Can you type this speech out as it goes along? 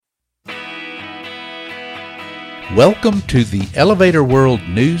Welcome to the Elevator World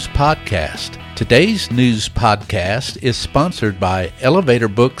News Podcast. Today's news podcast is sponsored by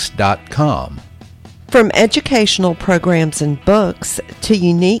elevatorbooks.com. From educational programs and books to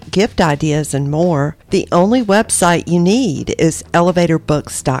unique gift ideas and more, the only website you need is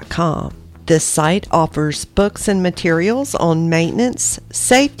elevatorbooks.com. This site offers books and materials on maintenance,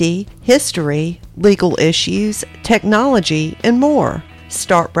 safety, history, legal issues, technology, and more.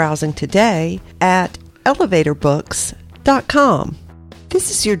 Start browsing today at elevatorbooks.com. This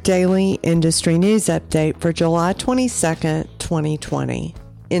is your daily industry news update for July 22nd, 2020.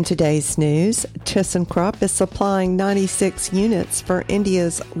 In today's news, thyssenkrupp is supplying 96 units for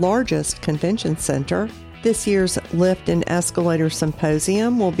India's largest convention center. This year's Lift and Escalator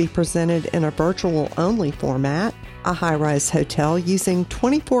Symposium will be presented in a virtual-only format. A high-rise hotel using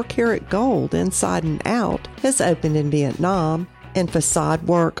 24-karat gold inside and out has opened in Vietnam, and facade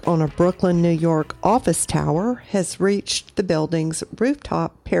work on a Brooklyn, New York office tower has reached the building's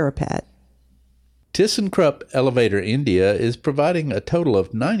rooftop parapet. thyssenkrupp Elevator India is providing a total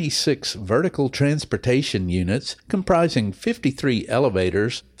of 96 vertical transportation units comprising 53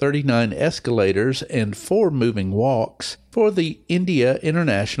 elevators, 39 escalators, and 4 moving walks for the India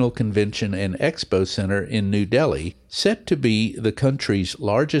International Convention and Expo Center in New Delhi, set to be the country's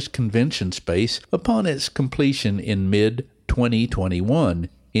largest convention space upon its completion in mid-2021,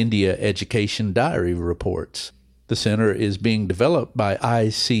 India Education Diary reports. The center is being developed by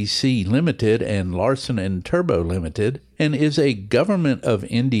ICC Limited and Larsen & Turbo Limited and is a Government of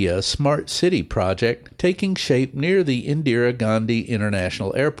India Smart City project taking shape near the Indira Gandhi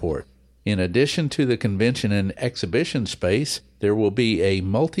International Airport. In addition to the convention and exhibition space, there will be a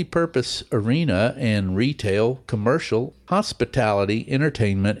multi-purpose arena and retail, commercial, hospitality,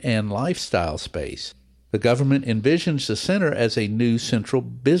 entertainment, and lifestyle space. The government envisions the center as a new central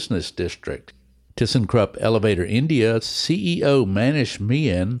business district. thyssenkrupp Elevator India's CEO Manish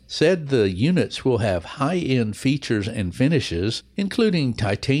Mian said the units will have high-end features and finishes, including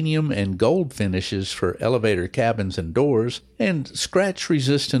titanium and gold finishes for elevator cabins and doors, and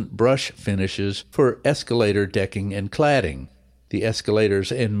scratch-resistant brush finishes for escalator decking and cladding. The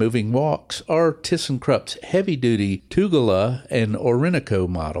escalators and moving walks are thyssenkrupp's heavy-duty Tugela and Orinoco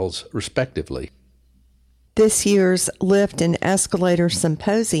models, respectively. This year's Lift and Escalator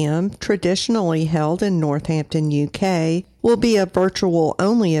Symposium, traditionally held in Northampton, UK, will be a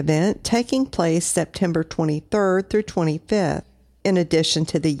virtual-only event taking place September 23rd through 25th. In addition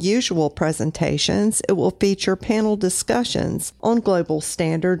to the usual presentations, it will feature panel discussions on global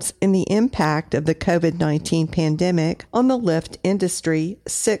standards and the impact of the COVID-19 pandemic on the lift industry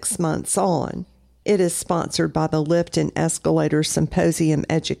 6 months on. It is sponsored by the Lift and Escalator Symposium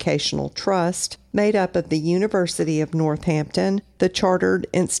Educational Trust, made up of the University of Northampton, the Chartered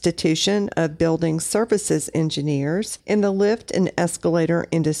Institution of Building Services Engineers, and the Lift and Escalator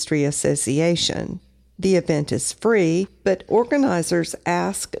Industry Association. The event is free, but organizers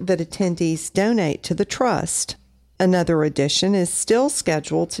ask that attendees donate to the trust. Another edition is still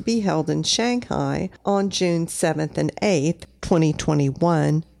scheduled to be held in Shanghai on June 7th and 8th,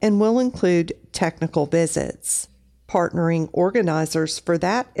 2021, and will include technical visits. Partnering organizers for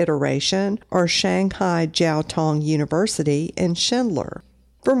that iteration are Shanghai Jiao Tong University and Schindler.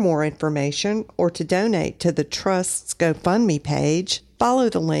 For more information or to donate to the Trust's GoFundMe page, follow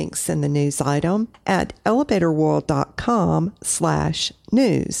the links in the news item at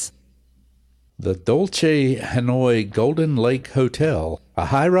elevatorworld.com/news. The Dolce Hanoi Golden Lake Hotel, a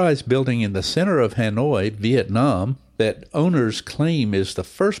high-rise building in the center of Hanoi, Vietnam, that owners claim is the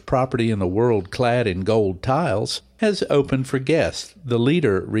first property in the world clad in gold tiles, has opened for guests, the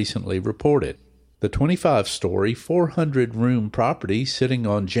Leader recently reported. The 25-story, 400-room property sitting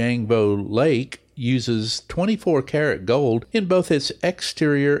on Giang Vo Lake uses 24-karat gold in both its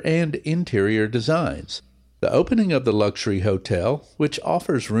exterior and interior designs. The opening of the luxury hotel, which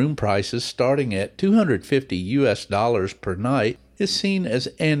offers room prices starting at $250 per night, is seen as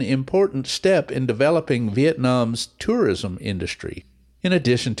an important step in developing Vietnam's tourism industry. In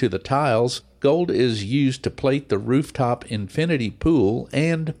addition to the tiles, gold is used to plate the rooftop infinity pool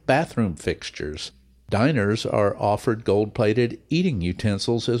and bathroom fixtures. Diners are offered gold-plated eating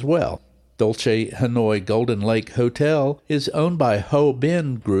utensils as well. Dolce Hanoi Golden Lake Hotel is owned by Ho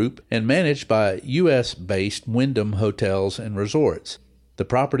Bin Group and managed by U.S.-based Wyndham Hotels and Resorts. The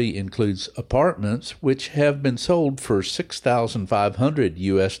property includes apartments which have been sold for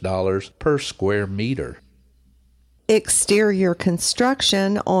 $6,500 per square meter. Exterior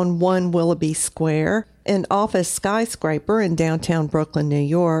construction on 1 Willoughby Square, an office skyscraper in downtown Brooklyn, New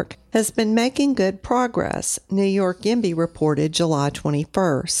York, has been making good progress, New York YIMBY reported July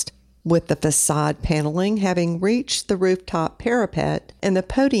 21st. with the facade paneling having reached the rooftop parapet and the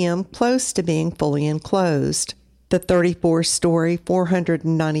podium close to being fully enclosed. The 34-story,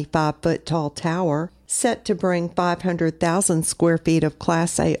 495-foot-tall tower, set to bring 500,000 square feet of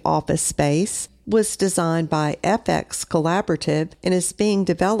Class A office space, was designed by FX Collaborative and is being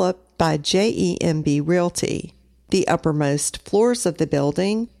developed by JEMB Realty. The uppermost floors of the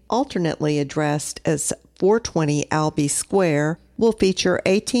building, alternately addressed as 420 Albee Square, will feature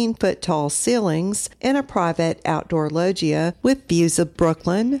 18-foot-tall ceilings and a private outdoor loggia with views of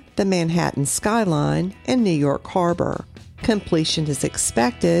Brooklyn, the Manhattan skyline, and New York Harbor. Completion is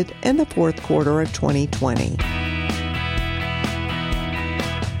expected in the fourth quarter of 2020.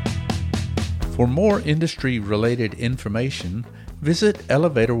 For more industry-related information, visit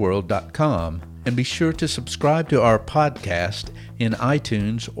elevatorworld.com and be sure to subscribe to our podcast in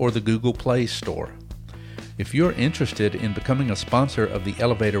iTunes or the Google Play Store. If you're interested in becoming a sponsor of the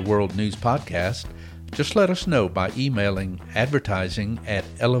Elevator World News Podcast, just let us know by emailing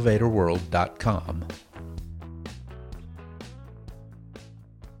advertising@elevatorworld.com.